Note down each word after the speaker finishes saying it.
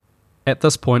at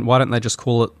this point, why don't they just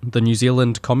call it the New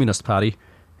Zealand Communist Party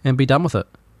and be done with it?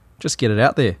 Just get it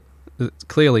out there.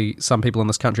 Clearly, some people in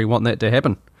this country want that to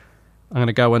happen. I'm going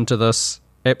to go into this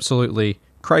absolutely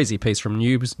crazy piece from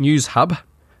News Hub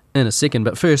in a second,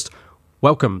 but first,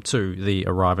 welcome to the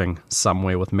Arriving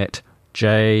Somewhere with Matt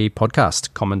J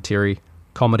podcast, commentary,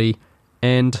 comedy,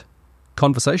 and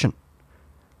conversation.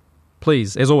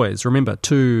 Please, as always, remember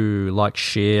to like,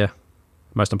 share,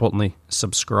 most importantly,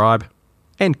 subscribe,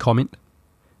 and comment,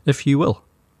 if you will.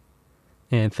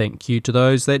 And thank you to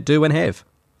those that do and have.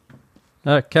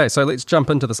 Okay, so let's jump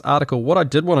into this article. What I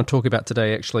did want to talk about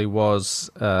today actually was,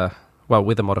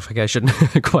 weather modification,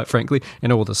 quite frankly,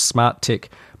 and all the smart tech,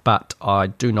 but I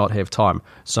do not have time.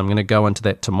 So I'm going to go into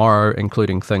that tomorrow,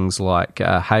 including things like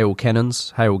hail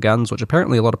cannons, hail guns, which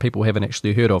apparently a lot of people haven't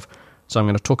actually heard of. So I'm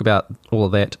going to talk about all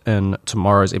of that in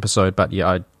tomorrow's episode, but yeah,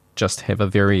 I just have a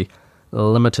very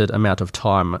limited amount of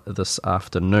time this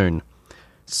afternoon.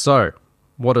 So,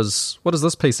 what is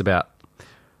this piece about?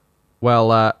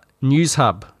 Well,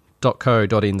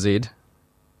 newshub.co.nz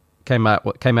came out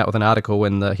with an article,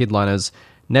 and the headline is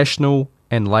National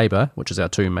and Labour, which is our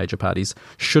two major parties,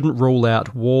 shouldn't rule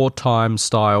out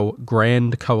wartime-style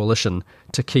grand coalition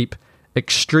to keep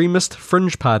extremist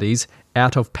fringe parties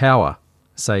out of power,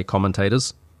 say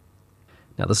commentators.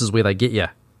 Now, this is where they get you.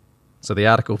 So the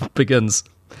article begins,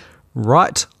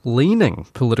 right-leaning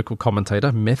political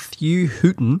commentator Matthew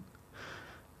Hooton,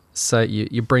 so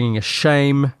you're bringing a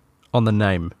shame on the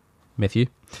name, Matthew.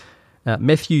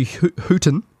 Matthew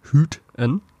Hooton,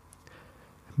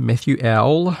 Matthew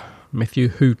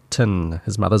Hooton,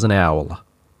 his mother's an owl.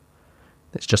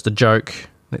 That's just a joke.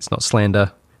 That's not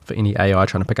slander for any AI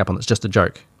trying to pick up on. It's just a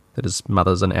joke that his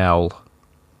mother's an owl.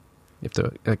 You have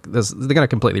to, they're going to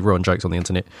completely ruin jokes on the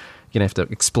internet. You're going to have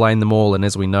to explain them all, and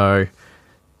as we know,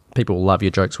 people love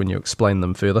your jokes when you explain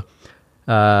them further.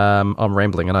 I'm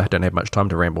rambling, and I don't have much time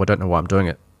to ramble. I don't know why I'm doing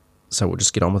it, so we'll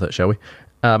just get on with it, shall we?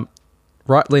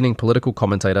 Right-leaning political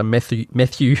commentator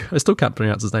Matthew, I still can't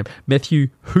pronounce his name, Matthew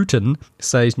Hooton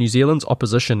says New Zealand's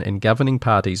opposition and governing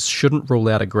parties shouldn't rule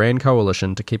out a grand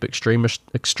coalition to keep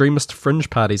extremist fringe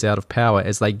parties out of power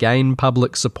as they gain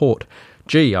public support.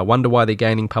 Gee, I wonder why they're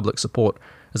gaining public support.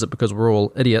 Is it because we're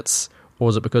all idiots, or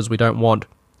is it because we don't want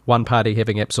one party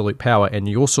having absolute power, and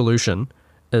your solution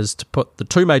is to put the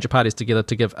two major parties together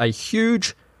to give a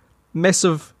huge,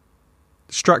 massive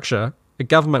structure, a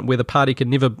government where the party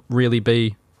can never really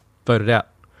be voted out?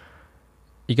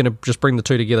 You're going to just bring the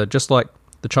two together, just like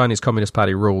the Chinese Communist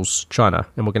Party rules China,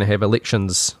 and we're going to have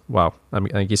elections. Well,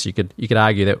 I guess you could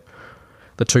argue that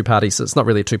the two parties, it's not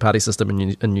really a two-party system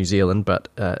in New Zealand, but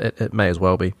it may as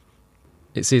well be.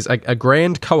 It says a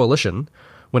grand coalition,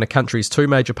 when a country's two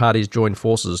major parties join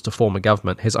forces to form a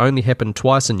government, has only happened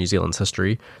twice in New Zealand's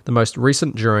history, the most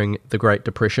recent during the Great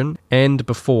Depression, and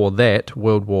before that,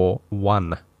 World War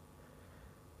I.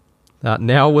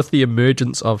 Now with the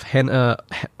emergence of Hannah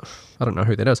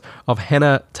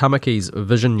Tamaki's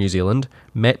Vision New Zealand,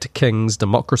 Matt King's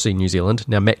Democracy New Zealand.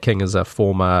 Now, Matt King is a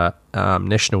former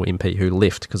National MP who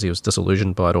left because he was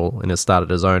disillusioned by it all and has started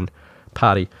his own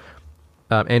party.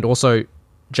 And also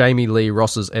Jamie Lee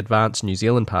Ross's Advanced New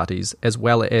Zealand parties, as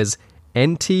well as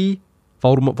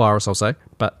anti-Voldemort virus, I'll say,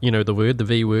 but you know the word, the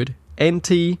V word,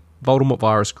 anti-Voldemort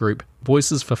virus group,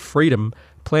 Voices for Freedom,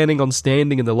 planning on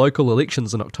standing in the local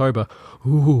elections in October.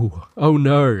 Ooh, oh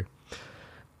no.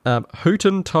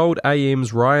 Hooton told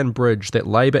AM's Ryan Bridge that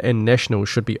Labour and National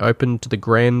should be open to the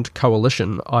grand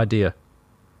coalition idea.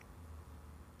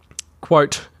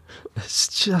 Quote, it's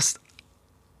just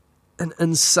an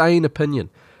insane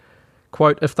opinion.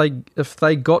 Quote, if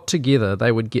they got together,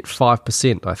 they would get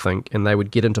 5%, I think, and they would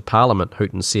get into Parliament,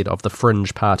 Hooton said, of the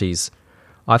fringe parties.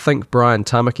 I think Brian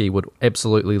Tamaki would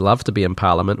absolutely love to be in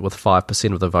Parliament with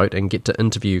 5% of the vote and get to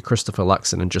interview Christopher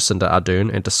Luxon and Jacinda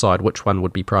Ardern and decide which one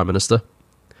would be Prime Minister.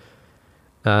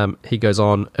 He goes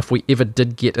on, if we ever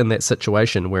did get in that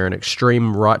situation where an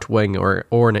extreme right-wing or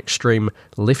an extreme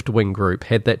left-wing group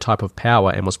had that type of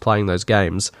power and was playing those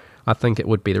games, I think it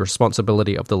would be the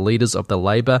responsibility of the leaders of the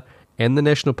Labour and the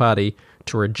National Party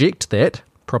to reject that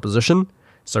proposition.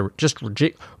 So just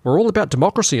reject. We're all about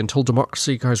democracy until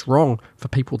democracy goes wrong for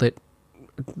people that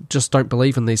just don't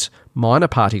believe in these minor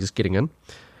parties getting in.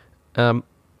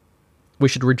 We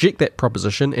should reject that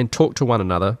proposition and talk to one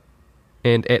another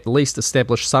and at least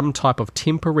establish some type of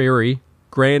temporary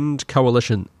grand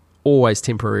coalition. Always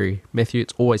temporary, Matthew,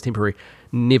 it's always temporary.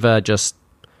 Never just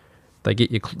they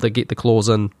get the clause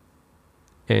in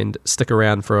and stick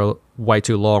around for way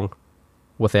too long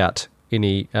without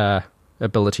any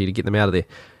ability to get them out of there.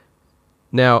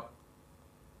 Now,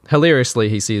 hilariously,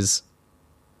 he says,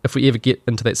 if we ever get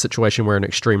into that situation where an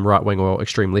extreme right-wing or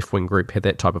extreme left-wing group had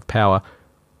that type of power,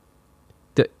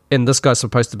 and this guy's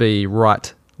supposed to be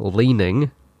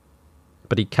right-leaning,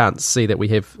 but he can't see that we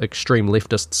have extreme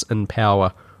leftists in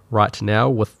power right now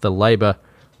with the Labour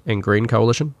and Green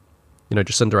coalition.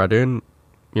 Jacinda Ardern,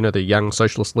 the young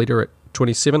socialist leader at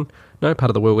 27, no, part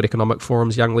of the World Economic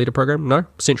Forum's Young Leader Program, no,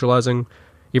 centralising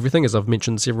everything, as I've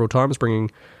mentioned several times,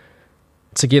 bringing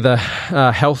together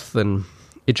health and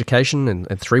education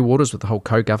and Three Waters with the whole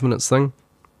co-governance thing.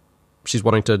 She's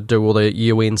wanting to do all the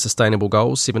UN sustainable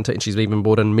goals, 17. She's even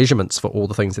brought in measurements for all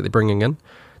the things that they're bringing in.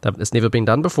 It's never been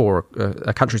done before.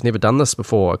 A country's never done this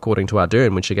before, according to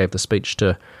Ardern, when she gave the speech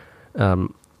to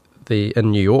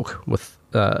in New York with,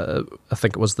 I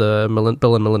think it was the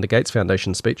Bill and Melinda Gates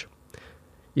Foundation speech.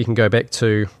 You can go back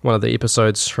to one of the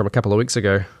episodes from a couple of weeks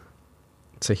ago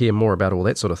to hear more about all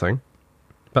that sort of thing.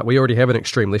 But we already have an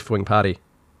extreme left-wing party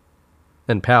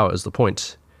in power, is the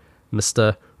point.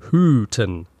 Mr.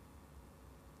 Hooton.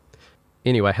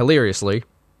 Anyway, hilariously,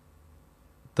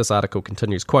 this article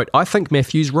continues, quote, "I think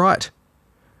Matthew's right."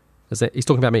 He's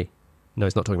talking about me? No,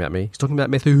 he's not talking about me. He's talking about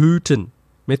Matthew Hooton.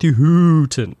 Matthew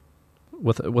Hooton.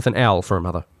 With an owl for a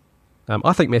mother.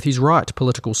 "I think Matthew's right,"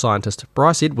 political scientist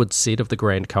Bryce Edwards said of the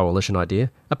Grand Coalition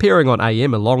idea, appearing on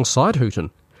AM alongside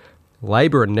Hooton.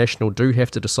 "Labour and National do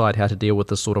have to decide how to deal with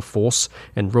this sort of force,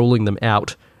 and ruling them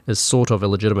out is sort of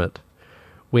illegitimate.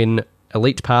 When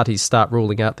elite parties start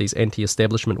ruling out these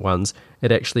anti-establishment ones,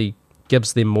 it actually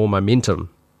gives them more momentum.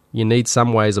 You need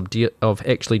some ways of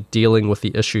actually dealing with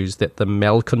the issues that the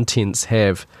malcontents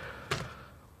have."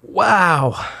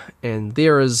 Wow! And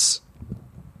there is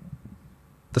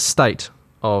the state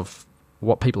of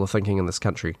what people are thinking in this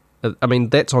country. I mean,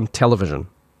 that's on television,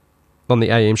 on the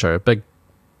AM show, a big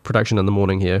production in the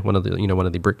morning here, one of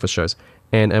the breakfast shows,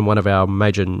 and one of our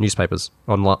major newspapers,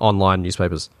 online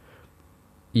newspapers.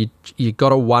 You got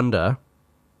to wonder.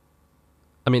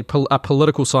 I mean, a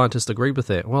political scientist agreed with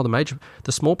that. Well,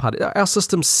 the small party, our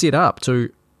system's set up to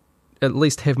at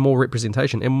least have more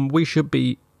representation, and we should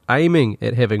be aiming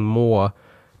at having more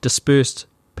dispersed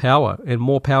power and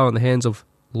more power in the hands of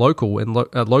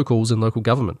locals and local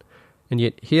government. And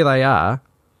yet here they are,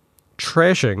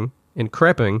 trashing and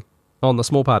crapping on the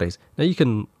small parties. Now, you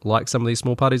can like some of these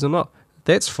small parties or not.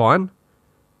 That's fine.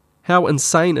 How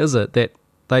insane is it that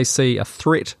they see a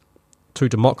threat to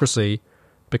democracy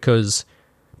because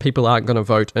people aren't going to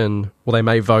vote they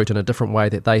may vote in a different way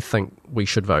that they think we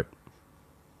should vote?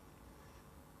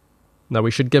 No,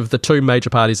 we should give the two major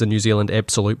parties in New Zealand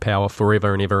absolute power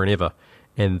forever and ever and ever.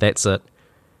 And that's it.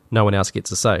 No one else gets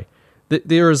a say.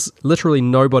 There is literally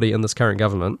nobody in this current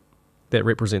government that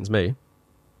represents me.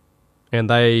 And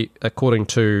they, according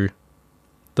to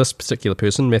this particular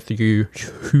person, Matthew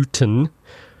Hooton,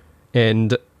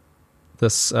 and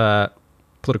this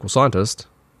political scientist,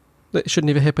 that should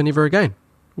never happen ever again.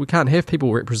 We can't have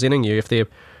people representing you if they're,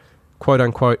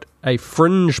 quote-unquote, a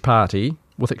fringe party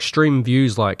with extreme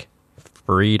views like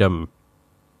freedom,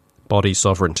 body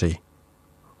sovereignty.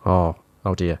 Oh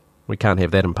dear. We can't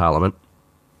have that in Parliament.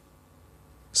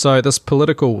 So this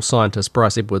political scientist,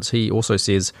 Bryce Edwards, he also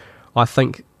says, "I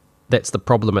think that's the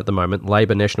problem at the moment.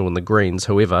 Labour, National and the Greens,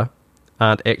 however,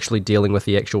 aren't actually dealing with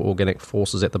the actual organic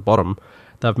forces at the bottom.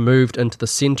 They've moved into the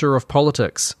centre of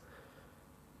politics.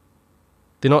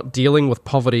 They're not dealing with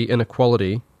poverty,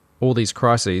 inequality, all these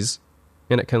crises,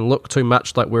 and it can look too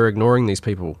much like we're ignoring these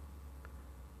people."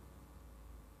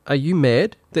 Are you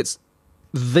mad? That's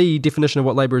the definition of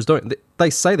what Labour is doing. They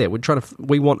say that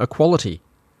we want equality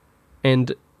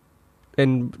and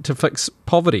to fix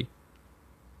poverty.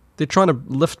 They're trying to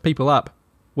lift people up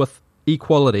with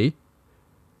equality,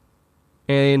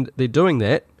 and they're doing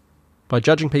that by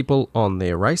judging people on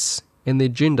their race and their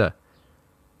gender.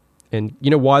 And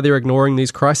you know why they're ignoring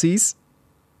these crises?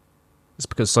 It's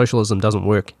because socialism doesn't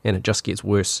work, and it just gets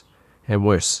worse and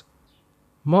worse.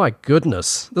 My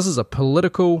goodness, this is a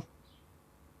political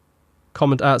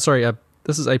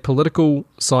this is a political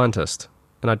scientist,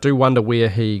 and I do wonder where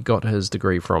he got his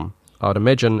degree from. I'd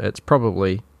imagine it's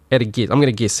probably, at a guess, I'm going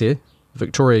to guess here,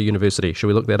 Victoria University. Should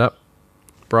we look that up?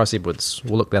 Bryce Edwards,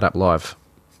 we'll look that up live.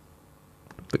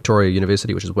 Victoria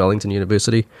University, which is Wellington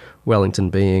University, Wellington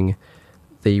being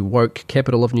the woke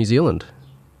capital of New Zealand.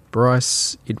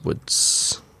 Bryce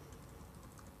Edwards.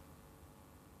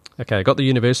 Okay, I got the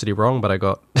university wrong, but I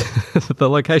got the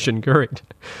location correct.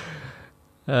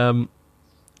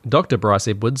 Dr. Bryce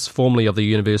Edwards, formerly of the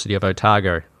University of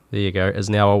Otago, there you go, is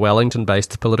now a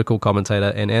Wellington-based political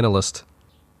commentator and analyst.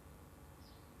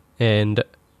 And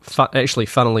actually,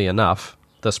 funnily enough,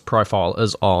 this profile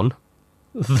is on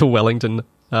the Wellington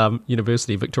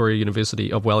University, Victoria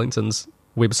University of Wellington's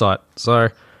website. So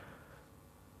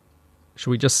Should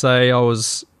we just say I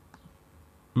was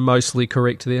mostly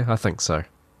correct there? I think so.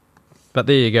 But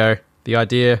there you go. The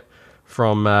idea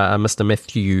from Mr.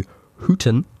 Matthew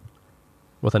Hooton,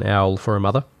 with an owl for a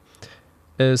mother,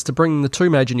 is to bring the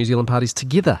two major New Zealand parties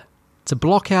together to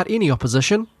block out any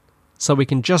opposition so we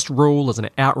can just rule as an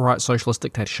outright socialist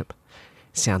dictatorship.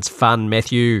 Sounds fun,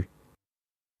 Matthew.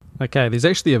 Okay, there's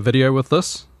actually a video with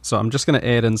this, so I'm just going to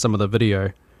add in some of the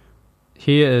video.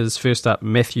 Here is, first up,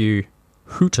 Matthew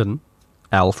Hooton,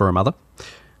 owl for a mother.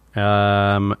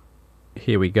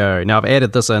 Here we go. Now, I've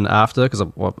added this in after, because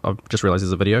I've just realised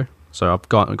there's a video. So I've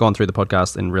gone through the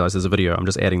podcast and realised there's a video. I'm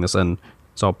just adding this in.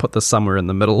 So I'll put this somewhere in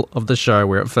the middle of the show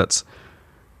where it fits.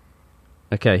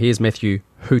 Okay, here's Matthew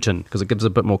Hooton, because it gives a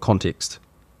bit more context.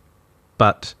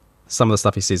 But some of the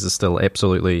stuff he says is still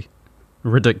absolutely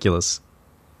ridiculous.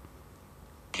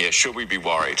 Yeah, should we be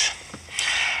worried?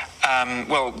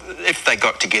 Well, if they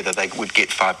got together, they would get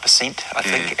 5%, I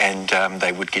think, and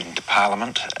they would get into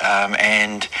Parliament.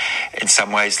 And in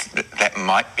some ways, that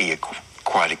might be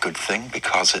quite a good thing,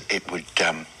 because it would,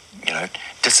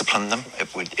 discipline them.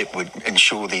 It would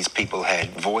ensure these people had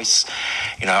voice.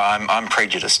 I'm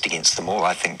prejudiced against them all.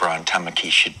 I think Brian Tamaki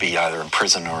should be either in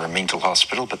prison or a mental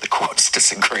hospital, but the courts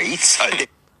disagree. So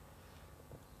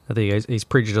there you go. He's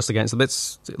prejudiced against them.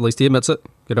 That's, at least he admits it.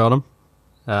 Good on him.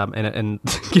 And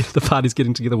the parties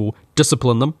getting together will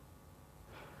discipline them.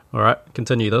 All right,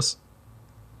 continue this.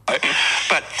 But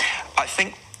I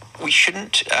think we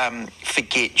shouldn't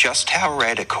forget just how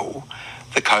radical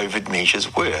the COVID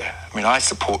measures were. I mean, I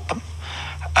support them,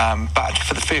 but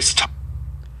for the first time...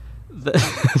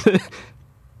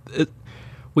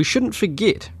 we shouldn't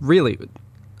forget, really.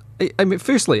 I mean,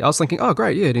 firstly, I was thinking, oh,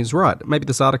 great, yeah, he's right. Maybe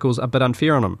this article's a bit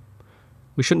unfair on him.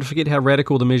 We shouldn't forget how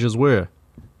radical the measures were.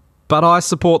 But I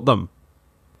support them.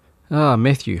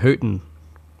 Matthew Hooton,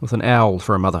 with an owl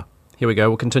for a mother. Here we go,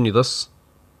 we'll continue this.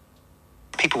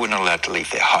 People were not allowed to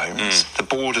leave their homes. The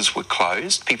borders were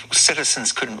closed.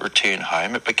 Citizens couldn't return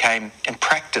home. It became, in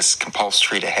practice,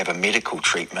 compulsory to have a medical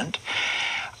treatment.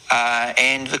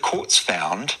 And the courts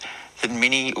found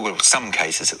that some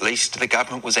cases at least, the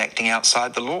government was acting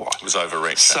outside the law. It was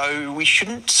overreached. So we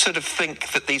shouldn't sort of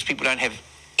think that these people don't have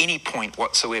any point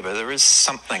whatsoever. There is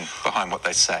something behind what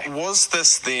they say. Was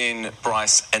this then,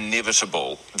 Bryce,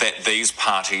 inevitable that these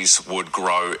parties would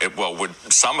grow? Would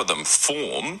some of them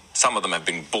form? Some of them have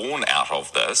been born out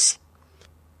of this.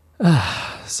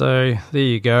 So there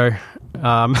you go. They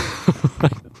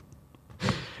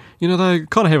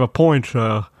kind of have a point.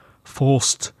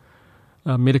 Forced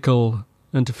medical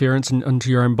interference into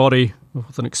your own body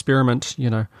with an experiment,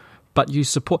 but you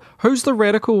support... Who's the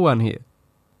radical one here?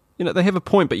 They have a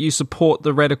point, but you support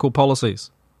the radical policies.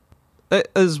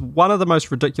 It is one of the most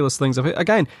ridiculous things I've heard.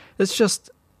 Again, it's just...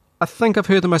 I think I've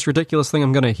heard the most ridiculous thing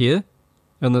I'm going to hear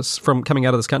in this, from coming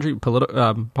out of this country,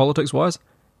 politics-wise.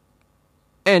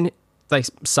 And they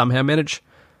somehow manage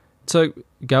to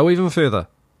go even further.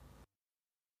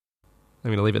 I'm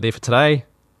going to leave it there for today.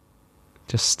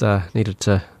 Just needed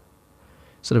to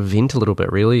sort of vent a little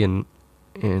bit, really, and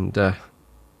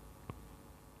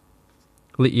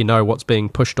let you know what's being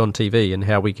pushed on TV and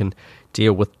how we can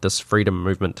deal with this freedom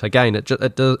movement. Again,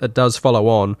 it does follow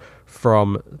on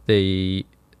from the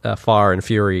Fire and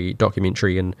Fury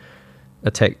documentary and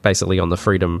attack basically on the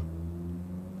freedom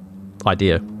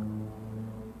idea,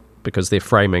 because they're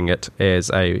framing it as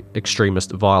a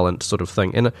extremist, violent sort of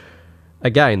thing. And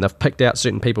again, they've picked out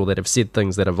certain people that have said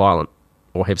things that are violent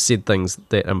or have said things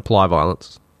that imply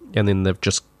violence, and then they've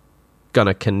just going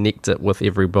to connect it with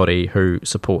everybody who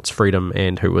supports freedom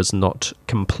and who is not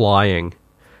complying.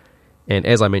 And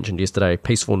as I mentioned yesterday,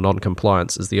 peaceful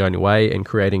non-compliance is the only way, in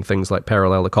creating things like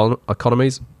parallel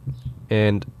economies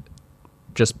and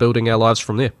just building our lives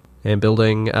from there and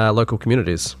building local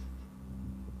communities.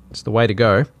 It's the way to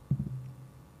go.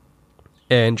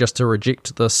 And just to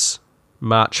reject this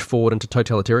march forward into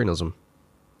totalitarianism.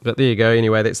 But there you go.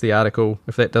 Anyway, that's the article.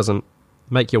 If that doesn't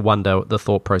make you wonder the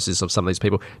thought process of some of these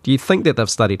people, do you think that they've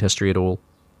studied history at all?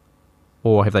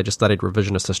 Or have they just studied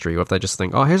revisionist history? Or if they just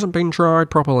think, oh, it hasn't been tried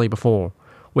properly before.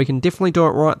 We can definitely do it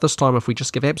right this time if we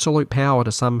just give absolute power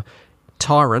to some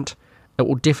tyrant. It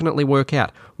will definitely work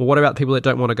out. Well, what about people that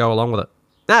don't want to go along with it?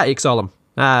 Exile them.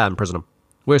 Imprison them.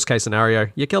 Worst case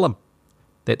scenario, you kill them.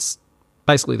 That's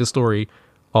basically the story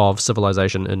of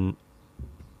civilization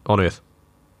on Earth.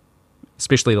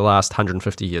 Especially the last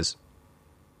 150 years.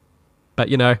 But,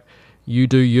 you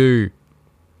do you,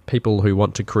 people who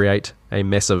want to create a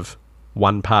massive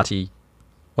one party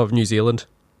of New Zealand.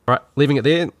 All right, leaving it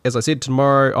there. As I said,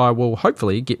 tomorrow I will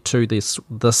hopefully get to this,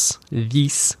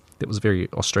 that was very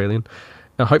Australian,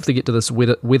 And hopefully get to this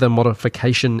weather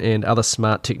modification and other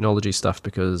smart technology stuff,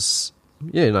 because,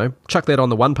 yeah, you know, chuck that on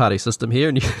the one-party system here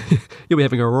and you'll be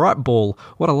having a right ball.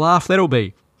 What a laugh that'll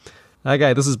be.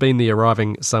 Okay, this has been the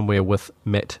Arriving Somewhere with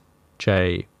Matt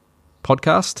J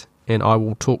podcast, and I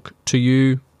will talk to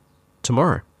you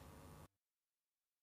tomorrow.